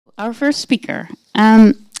our first speaker.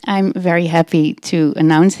 I'm very happy to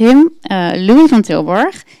announce him, Louis van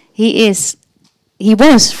Tilborgh. He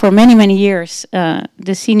was for many years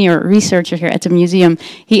the senior researcher here at the museum.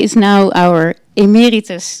 He is now our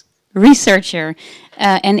emeritus researcher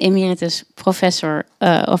and emeritus professor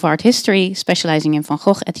of art history, specializing in Van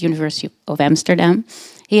Gogh at the University of Amsterdam.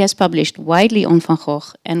 He has published widely on Van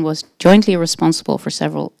Gogh and was jointly responsible for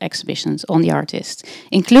several exhibitions on the artist,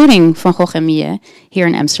 including Van Gogh and Millet here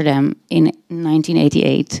in Amsterdam in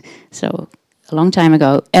 1988, so a long time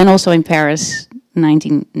ago, and also in Paris,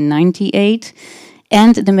 1998,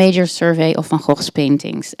 and the major survey of Van Gogh's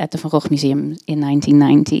paintings at the Gogh Museum in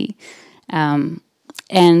 1990.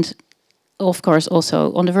 And of course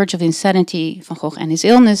also On the Verge of Insanity, Van Gogh and His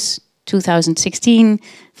Illness, 2016,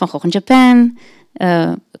 Van Gogh in Japan,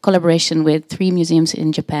 collaboration with 3 museums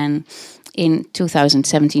in Japan in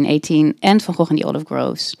 2017-18, and Van Gogh in the Olive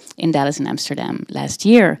Groves in Dallas and Amsterdam last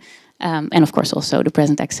year, and of course also the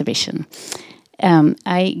present exhibition.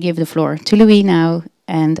 I give the floor to Louis now,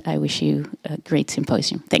 and I wish you a great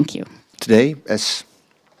symposium. Thank you. Today, as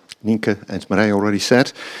Nienke and Marije already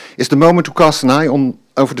said, is the moment to cast an eye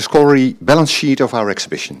over the scholarly balance sheet of our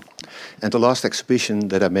exhibition. And the last exhibition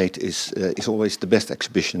that I made is always the best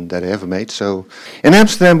exhibition that I ever made. So in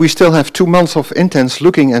Amsterdam we still have 2 months of intense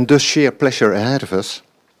looking and thus sheer pleasure ahead of us.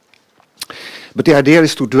 But the idea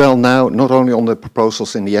is to dwell now not only on the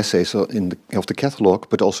proposals in the essays of the catalogue,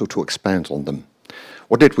 but also to expand on them.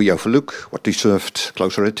 What did we overlook? What deserved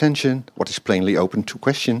closer attention? What is plainly open to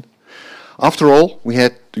question? After all,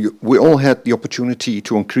 we all had the opportunity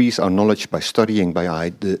to increase our knowledge by studying by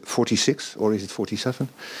eye the 46, or is it 47,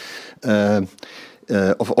 of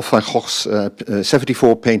Van Gogh's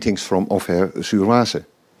 74 paintings from Auvers sur Oise,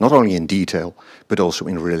 not only in detail, but also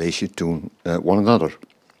in relation to one another.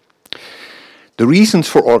 The reasons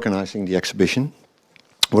for organizing the exhibition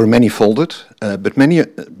were many-folded, but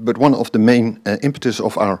one of the main impetus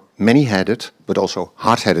of our many-headed, but also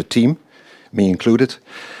hard-headed team, me included,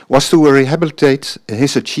 was to rehabilitate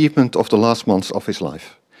his achievement of the last months of his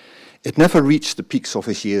life. It never reached the peaks of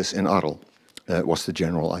his years in Arles, was the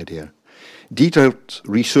general idea. Detailed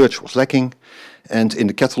research was lacking, and in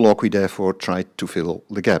the catalogue we therefore tried to fill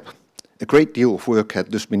the gap. A great deal of work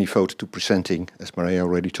had thus been devoted to presenting, as Marije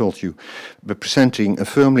already told you, but presenting a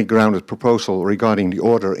firmly grounded proposal regarding the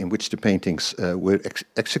order in which the paintings were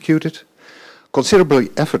executed. Considerable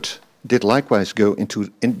effort did likewise go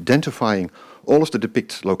into identifying all of the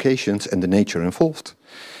depicted locations and the nature involved.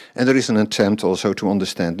 And there is an attempt also to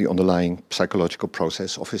understand the underlying psychological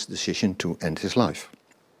process of his decision to end his life.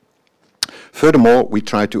 Furthermore, we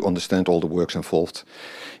try to understand all the works involved.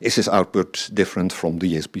 Is his output different from the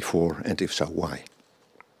years before, and if so, why?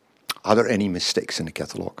 Are there any mistakes in the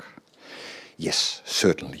catalogue? Yes,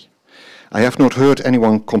 certainly. I have not heard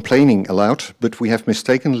anyone complaining aloud, but we have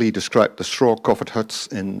mistakenly described the straw-covered huts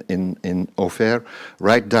in Auvers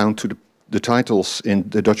right down to the titles in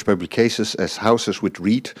the Dutch publications as houses with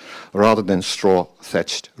reed rather than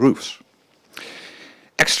straw-thatched roofs.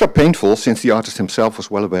 Extra painful, since the artist himself was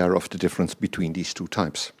well aware of the difference between these 2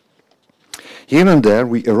 types. Here and there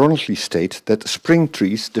we erroneously state that the spring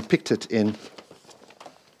trees depicted in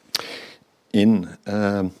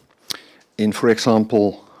for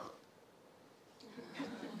example,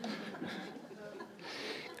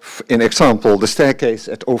 the staircase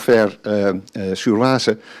at Auvers sur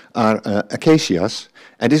Oise are acacias,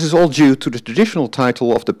 and this is all due to the traditional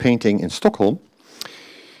title of the painting in Stockholm.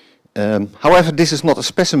 However, this is not a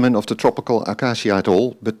specimen of the tropical acacia at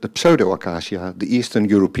all, but the pseudo-acacia, the Eastern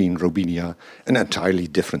European Robinia, an entirely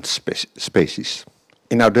different species.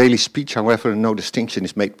 In our daily speech, however, no distinction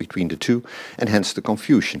is made between the 2, and hence the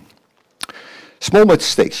confusion. Small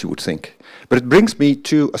mistakes, you would think, but it brings me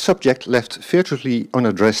to a subject left virtually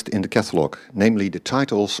unaddressed in the catalogue, namely the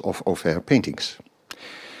titles of Auvers paintings.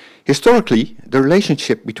 Historically, the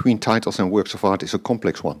relationship between titles and works of art is a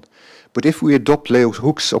complex one. But if we adopt Leo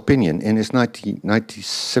Hoek's opinion in his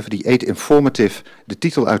 1978 informative De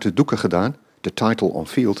Titel uit de Doeken gedaan, the title on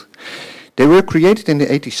field, they were created in the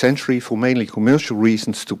 18th century for mainly commercial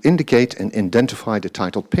reasons to indicate and identify the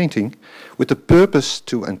titled painting with the purpose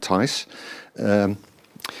to entice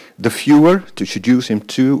the viewer, to seduce him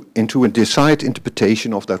into a desired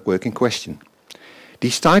interpretation of that work in question.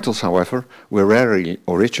 These titles, however, were rarely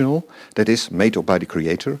original, that is, made up by the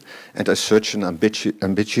creator, and as such an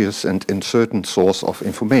ambiguous and uncertain source of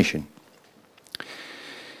information.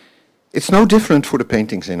 It's no different for the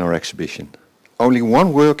paintings in our exhibition. Only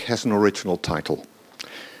one work has an original title,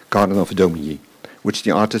 Garden of Dominici, which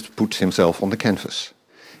the artist puts himself on the canvas.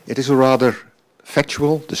 It is a rather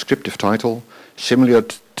factual, descriptive title, similar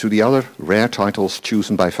to the other rare titles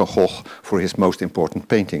chosen by Van Gogh for his most important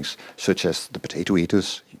paintings, such as The Potato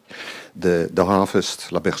Eaters, The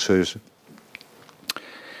Harvest, La Berceuse.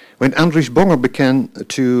 When Andries Bonger began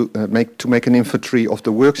to make an inventory of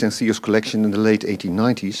the works in Theo's collection in the late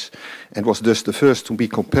 1890s, and was thus the first to be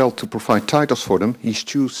compelled to provide titles for them, he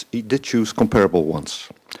did choose comparable ones.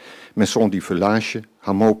 Maison du Village,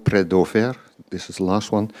 Hameau près d'Auvers, this is the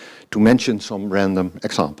last one, to mention some random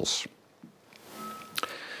examples.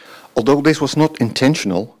 Although this was not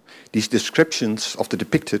intentional, these descriptions of the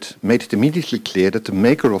depicted made it immediately clear that the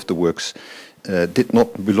maker of the works did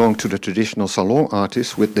not belong to the traditional salon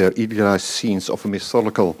artists with their idealized scenes of a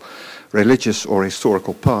mythological, religious or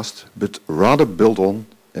historical past, but rather built on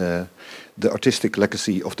the artistic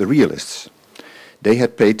legacy of the realists. They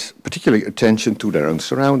had paid particular attention to their own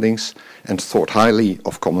surroundings and thought highly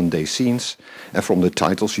of common day scenes, and from the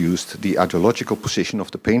titles used, the ideological position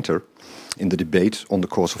of the painter in the debate on the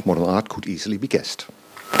course of modern art could easily be guessed.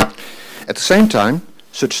 At the same time,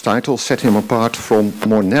 such titles set him apart from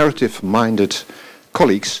more narrative-minded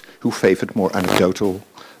colleagues who favored more anecdotal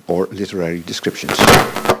or literary descriptions.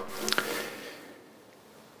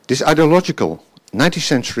 This ideological 19th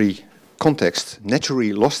century context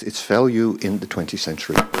naturally lost its value in the 20th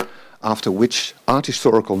century, after which art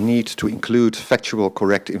historical need to include factual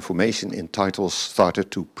correct information in titles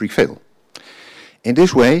started to prevail. In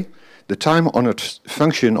this way, the time-honored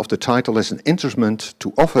function of the title as an instrument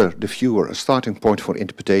to offer the viewer a starting point for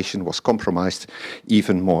interpretation was compromised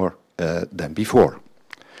even more than before.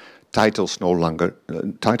 Titles no longer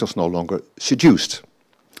seduced.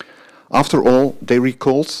 After all, they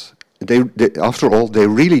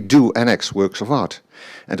really do annex works of art,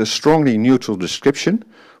 and a strongly neutral description,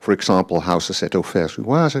 for example, houses at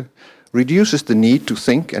Auvers, reduces the need to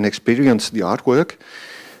think and experience the artwork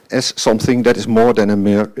as something that is more than a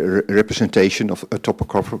mere representation of a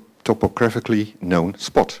topographically known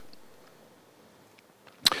spot.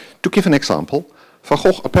 To give an example, Van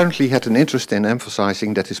Gogh apparently had an interest in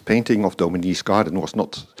emphasizing that his painting of Dominie's garden was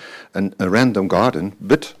not a random garden,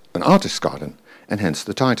 but an artist's garden, and hence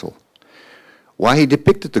the title. Why he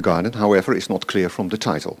depicted the garden, however, is not clear from the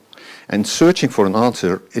title. And searching for an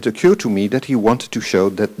answer, it occurred to me that he wanted to show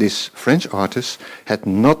that this French artist had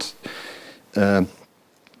not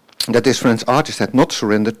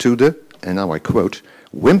surrendered to the, and now I quote,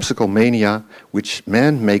 whimsical mania which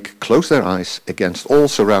men make close their eyes against all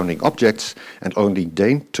surrounding objects and only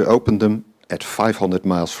deign to open them at 500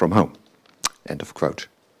 miles from home. End of quote.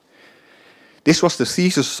 This was the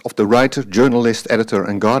thesis of the writer, journalist, editor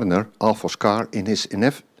and gardener Alphonse Karr in his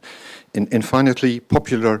infinitely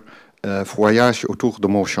popular Voyage autour de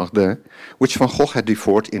mon jardin, which Van Gogh had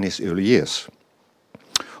devoured in his early years.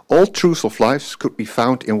 All truths of life could be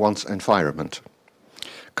found in one's environment,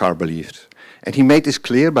 Karr believed, and he made this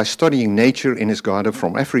clear by studying nature in his garden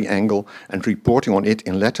from every angle and reporting on it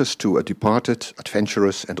in letters to a departed,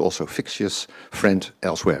 adventurous and also fictitious friend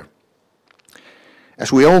elsewhere.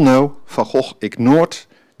 As we all know, Van Gogh ignored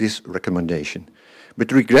this recommendation,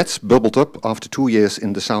 but regrets bubbled up after 2 years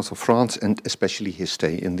in the south of France and especially his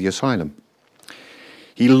stay in the asylum.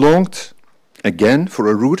 He longed again for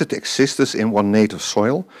a rooted existence in one native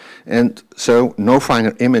soil, and so no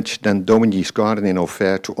finer image than Dominie's garden in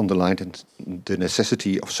Auvers to underline the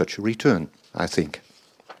necessity of such a return, I think.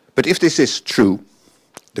 But if this is true,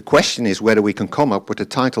 the question is whether we can come up with a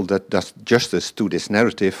title that does justice to this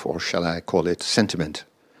narrative, or shall I call it sentiment?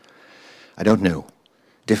 I don't know.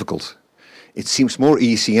 Difficult. It seems more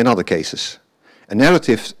easy in other cases. A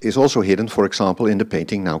narrative is also hidden, for example, in the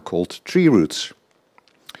painting now called Tree Roots.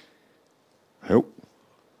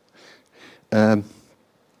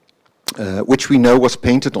 Which we know was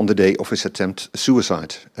painted on the day of his attempt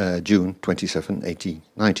suicide, June 27,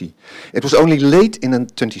 1890. It was only late in the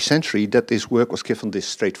 20th century that this work was given this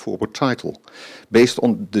straightforward title, based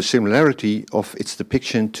on the similarity of its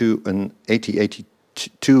depiction to an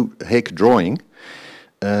 1882 Hague drawing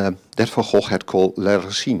that Van Gogh had called Les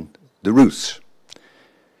Racines, the roots.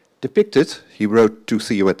 Depicted, he wrote to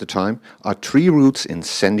Theo at the time, are tree roots in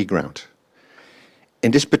sandy ground.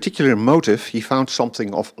 In this particular motive, he found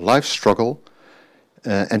something of life struggle,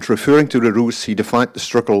 and referring to the roots, he defined the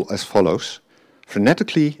struggle as follows: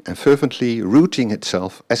 frenetically and fervently rooting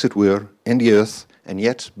itself, as it were, in the earth, and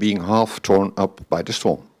yet being half torn up by the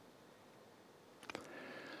storm.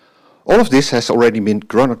 All of this has already been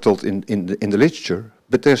chronicled in the literature,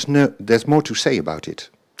 but there's more to say about it.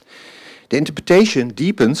 The interpretation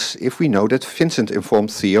deepens if we know that Vincent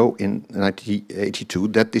informed Theo in 1982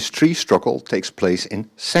 that this tree struggle takes place in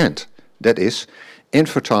sand, that is,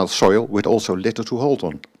 infertile soil with also little to hold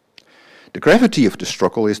on. The gravity of the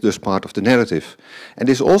struggle is thus part of the narrative, and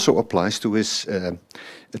this also applies to his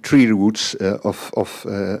tree routes of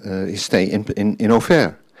his stay in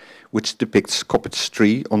Auvers, which depicts Coppice's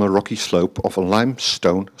tree on a rocky slope of a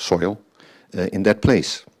limestone soil in that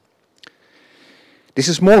place. This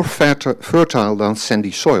is more fertile than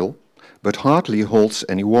sandy soil, but hardly holds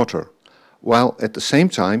any water, while at the same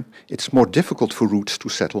time it's more difficult for roots to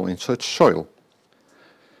settle in such soil.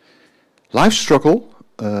 Life struggle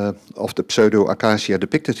of the pseudo-acacia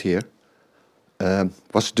depicted here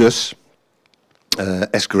was thus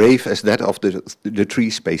as grave as that of the tree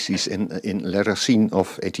species in La Racine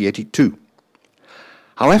of 1882.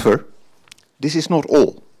 However, this is not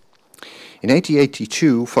all. In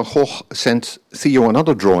 1882, Van Gogh sent Theo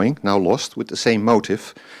another drawing, now lost, with the same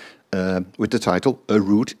motive, with the title A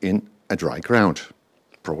Root in a Dry Ground,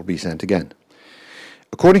 probably sent again.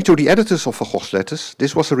 According to the editors of Van Gogh's letters,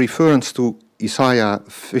 this was a reference to Isaiah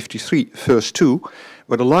 53, verse 2,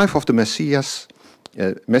 where the life of the Messiah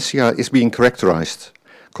is being characterized,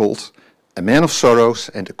 called a man of sorrows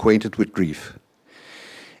and acquainted with grief.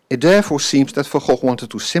 It therefore seems that Van Gogh wanted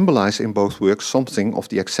to symbolize in both works something of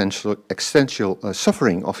the existential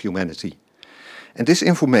suffering of humanity. And this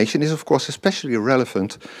information is of course especially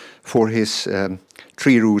relevant for his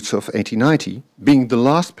Tree Roots of 1890, being the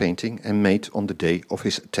last painting and made on the day of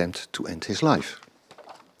his attempt to end his life.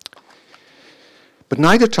 But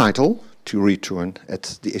neither title, to return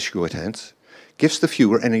at the issue at hand, gives the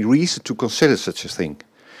viewer any reason to consider such a thing.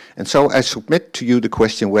 And so I submit to you the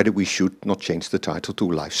question whether we should not change the title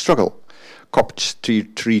to Life Struggle, Coppice's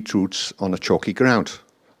Tree Roots on a Chalky Ground,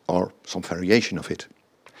 or some variation of it.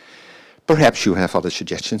 Perhaps you have other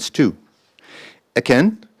suggestions too.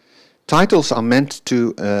 Again, titles are meant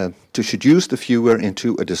to seduce the viewer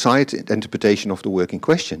into a desired interpretation of the work in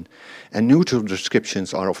question, and neutral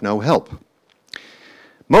descriptions are of no help.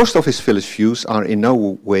 Most of his village views are in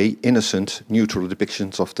no way innocent, neutral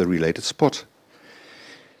depictions of the related spot.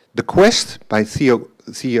 The quest by Theo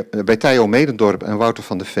Medendorp and Wouter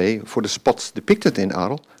van de Vee for the spots depicted in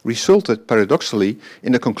Arles resulted paradoxically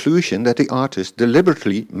in the conclusion that the artist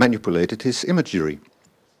deliberately manipulated his imagery.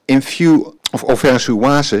 In view of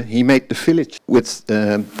Auvers-sur-Oise, he made the village with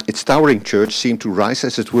its towering church seem to rise,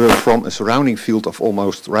 as it were, from a surrounding field of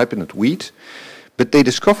almost ripened wheat, but they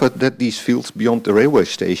discovered that these fields beyond the railway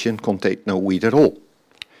station contained no wheat at all.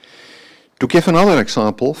 To give another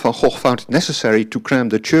example, Van Gogh found it necessary to cram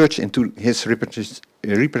the church into his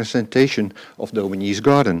representation of Dominique's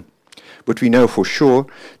garden, but we know for sure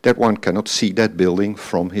that one cannot see that building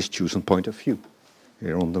from his chosen point of view,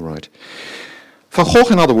 here on the right. Van Gogh,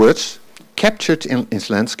 in other words, captured in his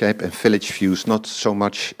landscape and village views not so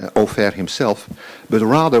much Auvers himself, but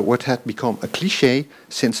rather what had become a cliché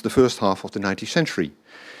since the first half of the 19th century,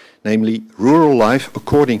 namely rural life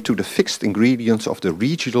according to the fixed ingredients of the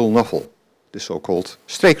regional novel, the so-called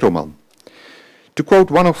streekroman. To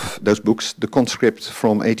quote one of those books, The Conscript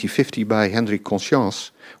from 1850 by Hendrik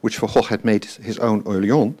Conscience, which Van Gogh had made his own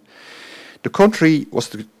early on, the country was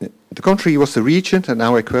the region, and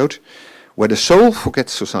now I quote, where the soul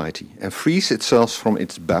forgets society and frees itself from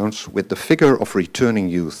its bounds with the figure of returning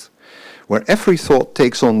youth, where every thought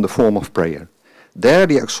takes on the form of prayer. There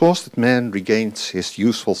the exhausted man regains his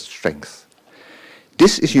useful strength.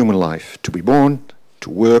 This is human life, to be born, to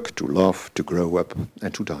work, to love, to grow up,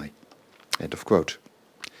 and to die. End of quote.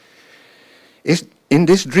 In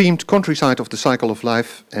this dreamed countryside of the cycle of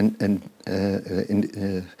life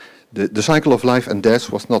the cycle of life and death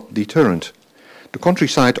was not deterrent. The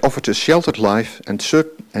countryside offered a sheltered life and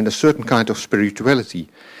a certain kind of spirituality,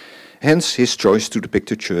 hence his choice to depict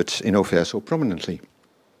the church in Auvers so prominently.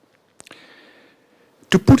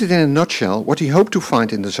 To put it in a nutshell, what he hoped to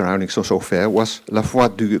find in the surroundings of Auvers was la foi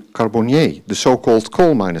du charbonnier, the so-called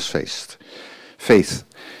coal miner's faith,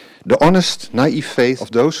 the honest, naive faith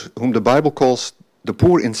of those whom the Bible calls the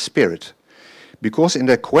poor in spirit, because in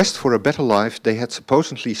their quest for a better life they had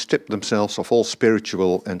supposedly stripped themselves of all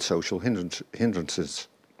spiritual and social hindrances.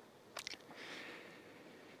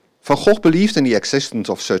 Van Gogh believed in the existence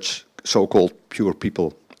of such so-called pure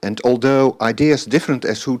people, and although ideas different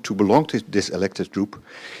as who to belong to this elected group,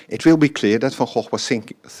 it will be clear that Van Gogh was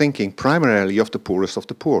thinking primarily of the poorest of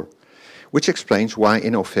the poor, which explains why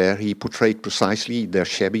in Auvers he portrayed precisely their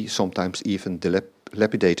shabby, sometimes even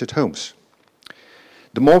dilapidated homes.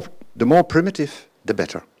 The more primitive, the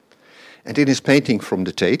better. And in his painting from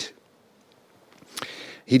the Tate,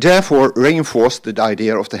 he therefore reinforced the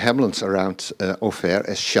idea of the hamlets around Auvers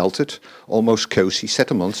as sheltered, almost cozy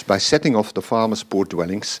settlements by setting off the farmers' poor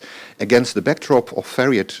dwellings against the backdrop of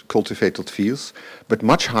varied cultivated fields, but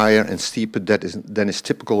much higher and steeper than is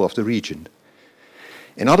typical of the region.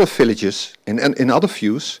 In other villages, in other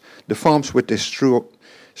views, the farms with their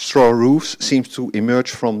straw roofs seem to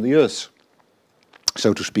emerge from the earth,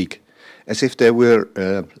 so to speak, as if there were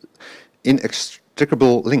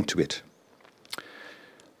inextricable link to it.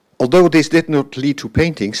 Although this did not lead to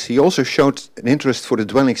paintings, he also showed an interest for the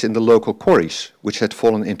dwellings in the local quarries, which had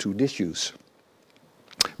fallen into disuse.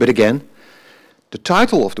 But again, the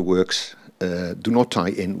title of the works do not tie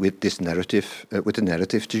in with this narrative, with the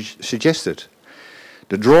narrative suggested.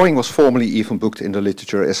 The drawing was formerly even booked in the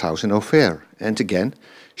literature as House in Auvers, and again,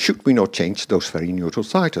 should we not change those very neutral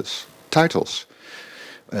titles?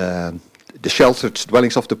 The sheltered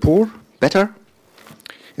dwellings of the poor, better?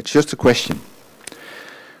 It's just a question.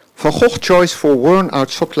 Van Gogh's choice for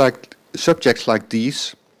worn-out subjects like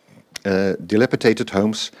these, dilapidated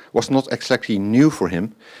homes, was not exactly new for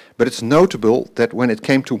him, but it's notable that when it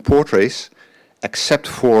came to portraits, except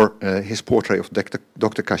for his portrait of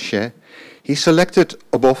Dr. Cachet, he selected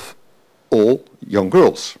above all young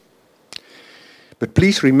girls. But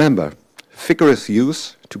please remember, vigorous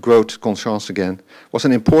youth, to quote Conscience again, was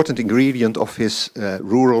an important ingredient of his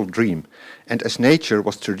rural dream, and as nature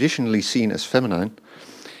was traditionally seen as feminine,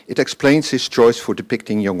 it explains his choice for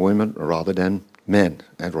depicting young women rather than men,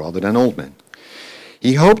 and rather than old men.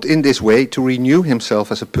 He hoped in this way to renew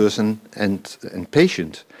himself as a person and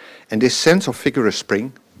patient, and this sense of vigorous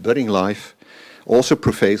spring, budding life, also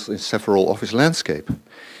prevails in several of his landscape,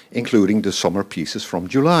 including the summer pieces from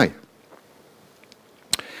July.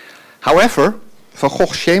 However, Van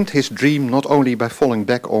Gogh shamed his dream not only by falling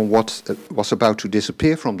back on what was about to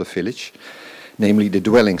disappear from the village, namely the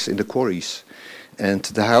dwellings in the quarries and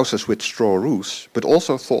the houses with straw roofs, but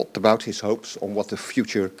also thought about his hopes on what the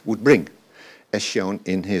future would bring, as shown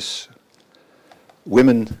in his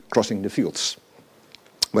Women Crossing the Fields,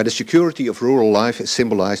 where the security of rural life is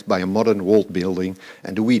symbolized by a modern walled building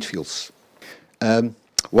and the wheat fields.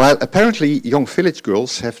 While apparently young village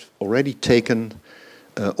girls have already taken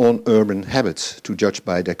on urban habits to judge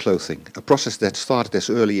by their clothing, a process that started as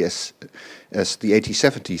early as the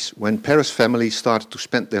 1870s, when Paris families started to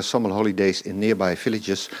spend their summer holidays in nearby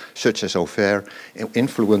villages such as Auvers, and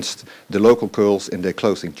influenced the local girls in their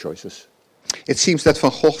clothing choices. It seems that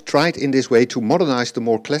Van Gogh tried in this way to modernize the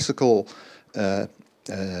more classical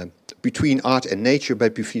between art and nature by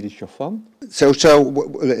Puvis de Chavannes.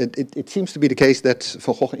 It seems to be the case that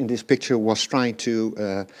Van Gogh in this picture was trying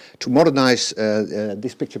to modernize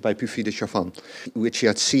this picture by Puvis de Chavannes, which he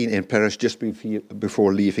had seen in Paris just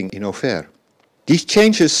before leaving in Auvers. These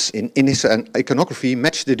changes in his iconography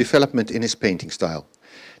matched the development in his painting style.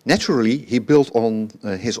 Naturally, he built on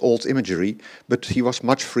his old imagery, but he was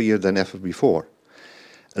much freer than ever before.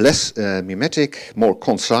 Less mimetic, more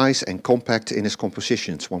concise and compact in his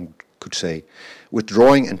compositions, one could say, with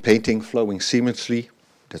drawing and painting flowing seamlessly.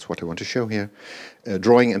 That's what I want to show here.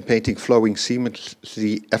 Drawing and painting flowing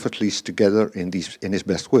seamlessly, effortlessly together in his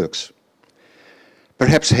best works.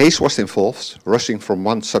 Perhaps haste was involved, rushing from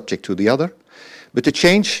one subject to the other, but the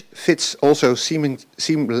change fits also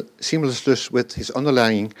seamlessly with his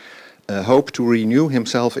underlying hope to renew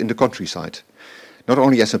himself in the countryside, not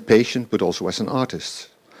only as a patient but also as an artist.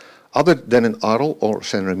 Other than in Arles or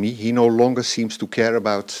Saint-Remy, he no longer seems to care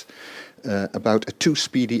about a too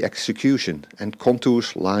speedy execution, and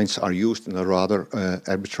contours, lines are used in a rather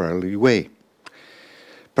arbitrary way.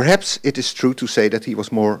 Perhaps it is true to say that he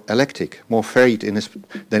was more eclectic, more varied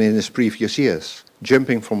than in his previous years,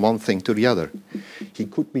 jumping from one thing to the other. He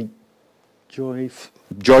could be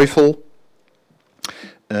joyful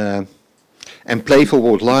and playful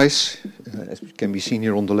with lies, as can be seen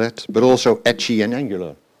here on the left, but also edgy and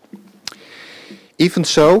angular. Even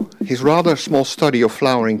so, his rather small study of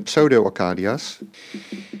flowering pseudo-arcadias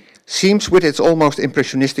seems, with its almost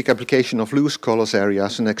impressionistic application of loose colors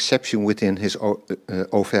areas, an exception within his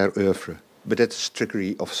Auvers oeuvre. But that's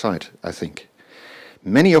trickery of sight, I think.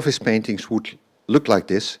 Many of his paintings would look like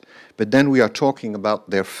this, but then we are talking about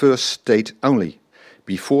their first state only,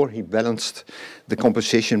 before he balanced the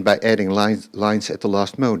composition by adding lines at the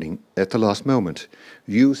last moment,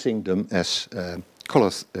 using them as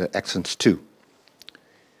color accents too.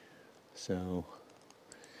 So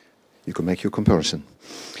you can make your comparison.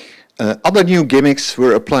 Other new gimmicks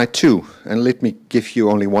were applied too, and let me give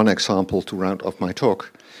you only one example to round off my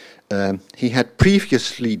talk. He had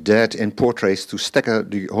previously dared in portraits to stagger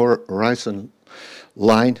the horizon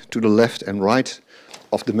line to the left and right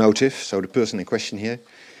of the motive, so the person in question here,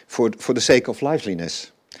 for the sake of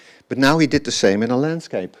liveliness. But now he did the same in a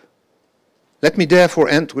landscape. Let me therefore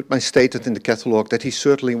end with my statement in the catalogue that he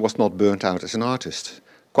certainly was not burnt out as an artist.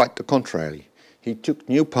 Quite the contrary. He took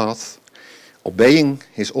new paths, obeying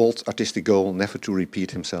his old artistic goal never to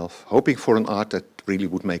repeat himself, hoping for an art that really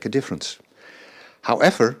would make a difference.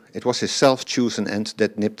 However, it was his self-chosen end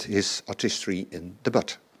that nipped his artistry in the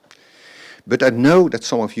bud. But I know that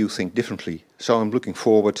some of you think differently, so I'm looking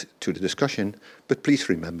forward to the discussion, but please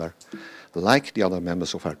remember, like the other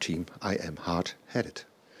members of our team, I am hard-headed.